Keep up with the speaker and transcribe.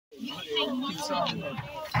Me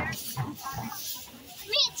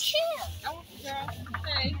too.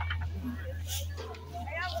 Hey.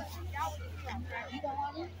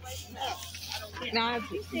 Nah,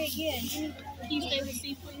 you said yeah. Can you stay with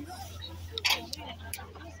C, please?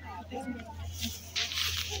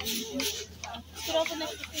 Sit over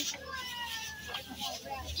next to C.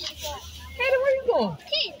 Hey, where you going?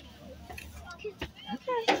 Okay.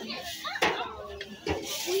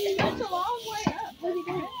 That's a long way up. What are you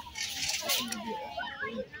doing?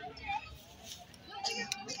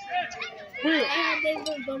 Will. They were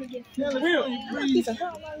going to get Will. He's a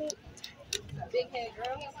big head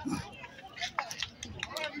girl.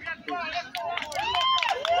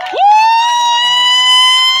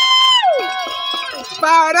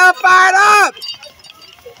 Fired up, fired up!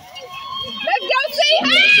 Let's go see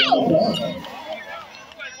how!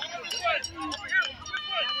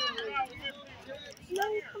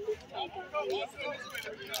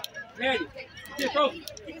 Ready. Let's go.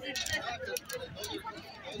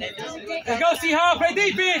 Let's go, Seahawks. Play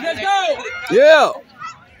defense. Let's go. Yeah.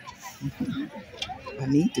 I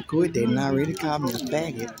need to quit. They not ready to call me a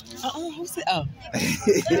faggot. Who said? Oh.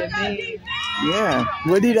 Yeah.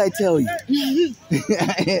 What did I tell you?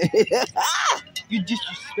 You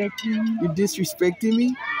disrespecting me? You disrespecting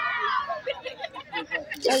me?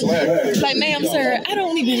 Like, ma'am, sir, I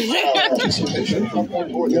don't even Faggot.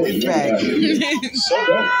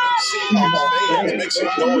 Make some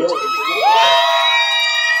noise.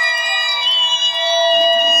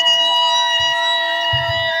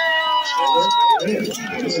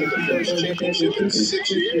 Championship in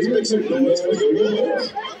 6 years. Make some noise for the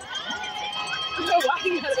Wolves.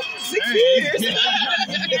 6 years.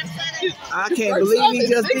 I can't believe he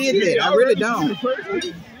just did that. I really don't.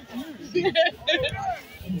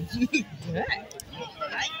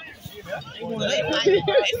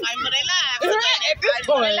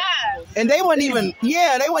 And they weren't even,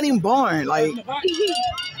 they weren't even born. Like, right.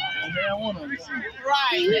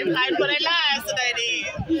 They fight for their lives today,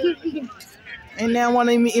 then. and now one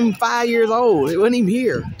of them even 5 years old. They wasn't even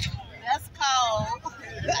here. That's cold.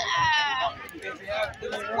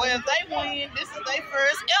 Well, if they win, this is their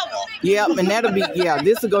first ever. Yep, and that'll be,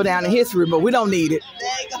 this will go down in history, but we don't need it.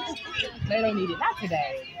 They don't need it. Not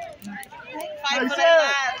today. Fight for their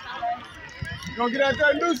lives. You gonna get out there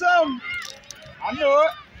and do something? I know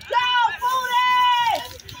it.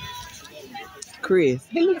 Chris,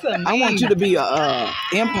 I want you to be a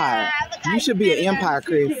Empire. You should be an Empire,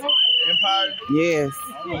 Chris. Empire? Yes. I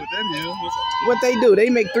don't know what that is. What's up? What they do, they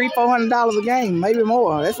make $300-400 a game, maybe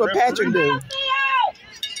more. That's what Patrick do.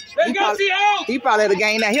 Let's go, Seahawks. He probably had a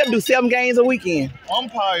game now. He'll do 7 games a weekend.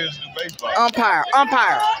 Umpires do baseball. Umpire.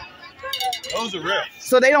 Those are refs.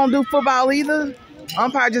 So they don't do football either?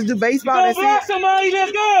 Umpire just do baseball? Go That's block it? somebody.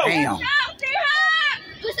 Let's go. Damn.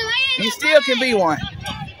 You still can be one.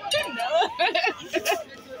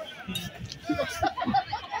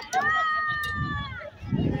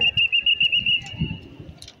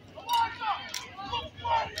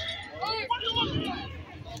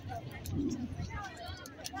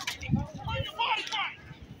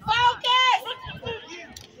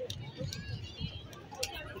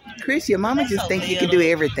 Chris, your mama just think you can do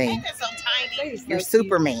everything. It's so tiny. You're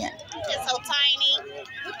Superman. It's so tiny.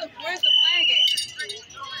 Where's the flag at?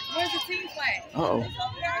 Where's the team flag? Uh-oh.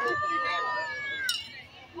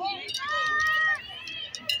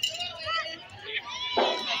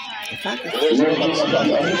 If I could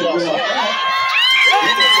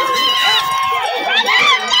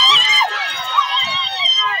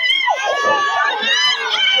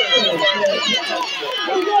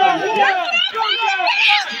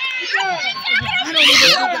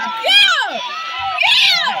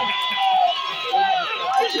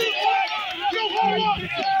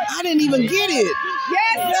I didn't even get it.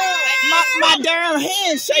 Yes, My damn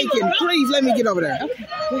hand's shaking. Please let me get over there.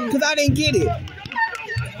 Because I didn't get it.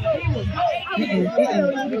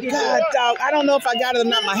 God, dog. I don't know if I got it or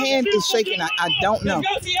not. My hand is shaking. I don't know.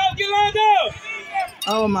 Let's go, Seahawks. Get lined up.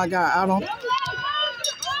 Oh, my God. I don't.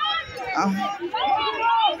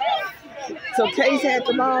 So Case had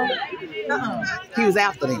the ball? He was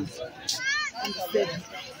after them.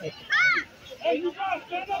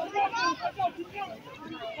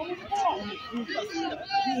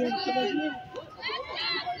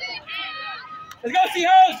 Let's go,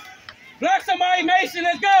 Seahawks. Block somebody, Mason.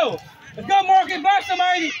 Let's go. Let's go, Marcus. Block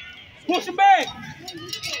somebody. Push him back.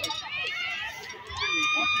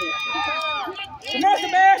 Come on,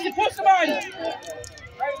 Sebastian. Push somebody.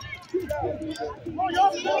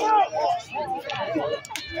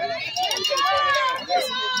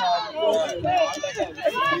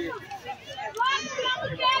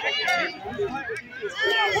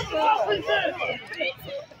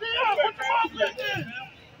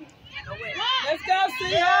 Let's go,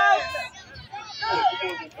 Seahawks!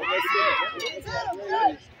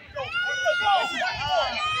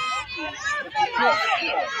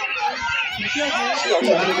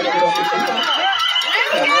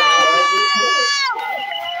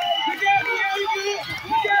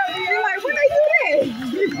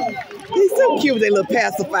 He's so cute with their little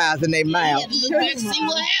pacifiers in their mouth. Let's see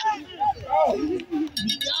what happens.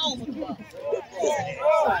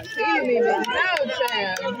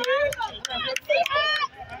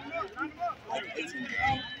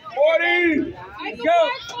 Go!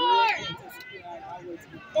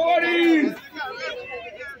 40!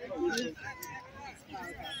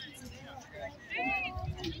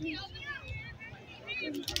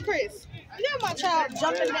 Chris, you got my child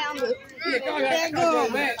jumping down the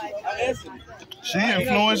She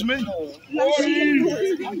influenced me. No, she No,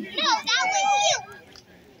 that was you.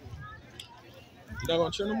 You not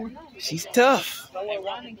gonna cheer no more? She's tough.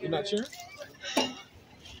 You not cheering?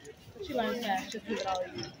 She learns fast. Just give it all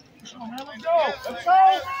you.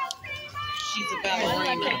 She's a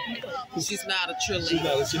ballerina. She's not a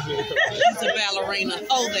cheerleader. She's not. She's a ballerina.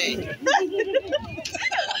 Oh, there.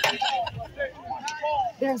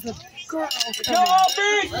 There's a girl. Go,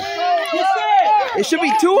 offense! You said! It should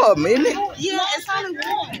be two of them, isn't it? Yeah, it's only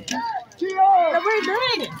one. We're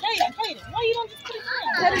doing it. Kaden, why you don't just put it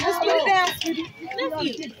down? Let her just put it down.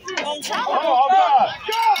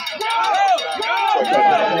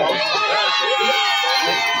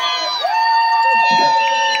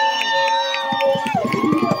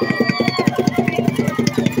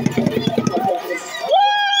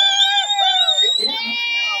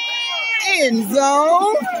 End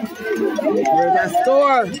zone. Where's that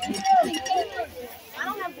score?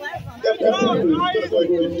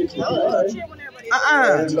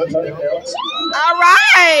 All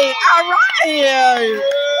right.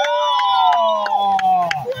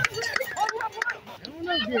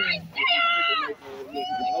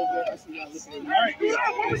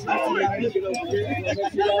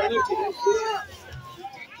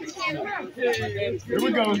 Here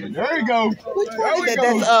we go. There you go.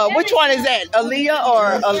 Which one is that? Aaliyah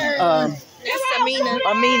or It's Amina.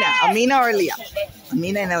 Amina or Aaliyah?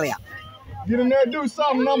 Amina and Aaliyah. Get in there and do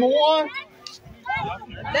something, number one.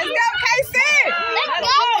 Let's go, Caesen.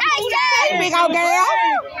 Hey, big old girl.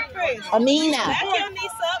 Amina. Back your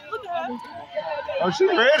knees up. Look at her. Oh, she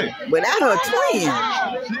ready. Without her twin.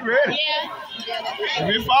 She ready. If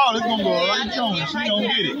it falls, it's gonna go right on. She gonna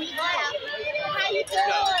get it. How you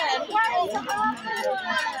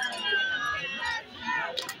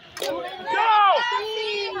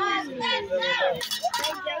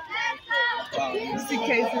You see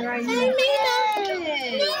Caesen right here.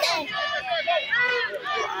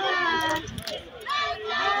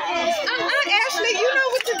 Ashley, you know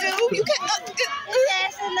what to do. You can.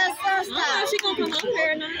 She gonna come up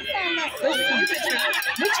here now.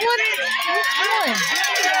 Which one?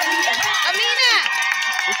 Amina,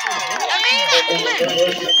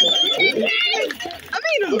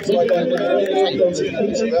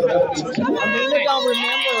 Amina don't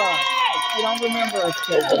remember us. She don't remember us.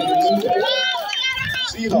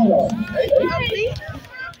 Seahawks.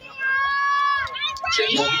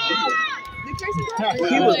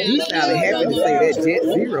 He sounded happy to say that Jet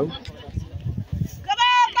Zero.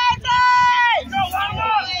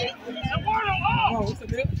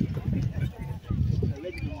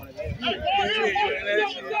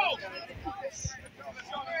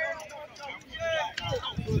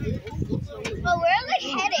 But where are they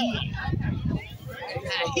headed?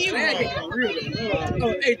 He run.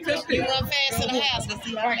 Hey, touch He run fast to the house. Let's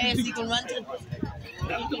see how fast he can run to.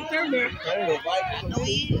 turn there. No,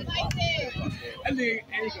 he is. And then,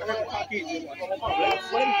 and you can hurt the pocket.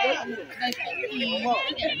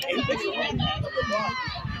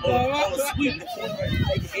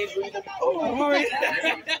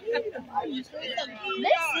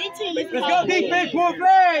 Let's go defense, more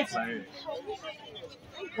flags.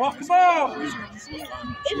 Walk the ball.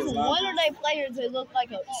 It's one of their players that look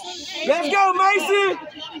like a. Let's go, Mason.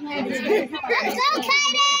 Let's go,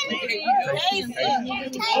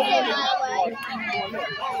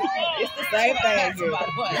 It's the same thing here.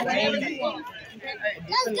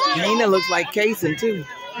 Let's go. Nina looks like Caesen too.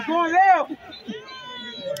 We're going out.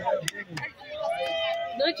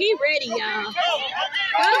 Look, he ready, y'all. Go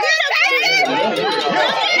get him,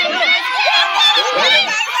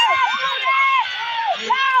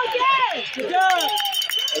 Good job.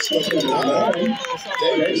 You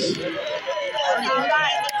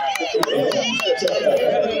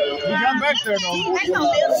got back there, though.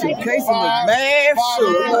 Caesen was mad.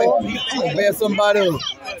 Shoot, like, I'm gonna bear somebody up.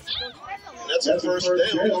 That's a first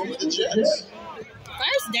down over the Jets.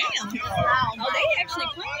 First down. Oh, they actually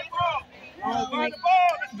playing. Like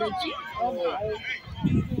the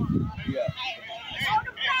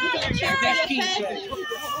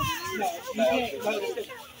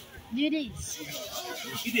It is.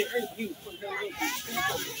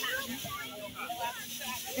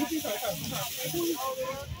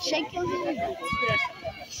 Shake your head.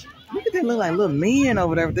 Look at them look like little men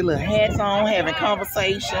over there with their little hats on, having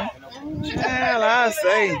conversation. Child, I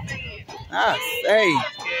say. Yeah,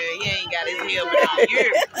 he ain't got his hair on.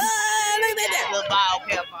 Look at that little ball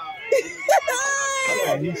cap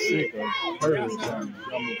on. He's sick of hurt.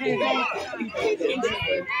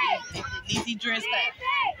 He dressed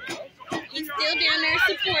up. He's still down there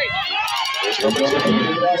supporting.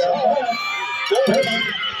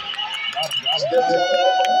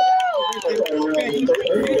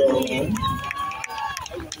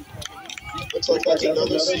 Looks like that's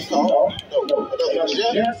another Seahawks. No, another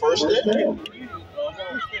Jet. First down.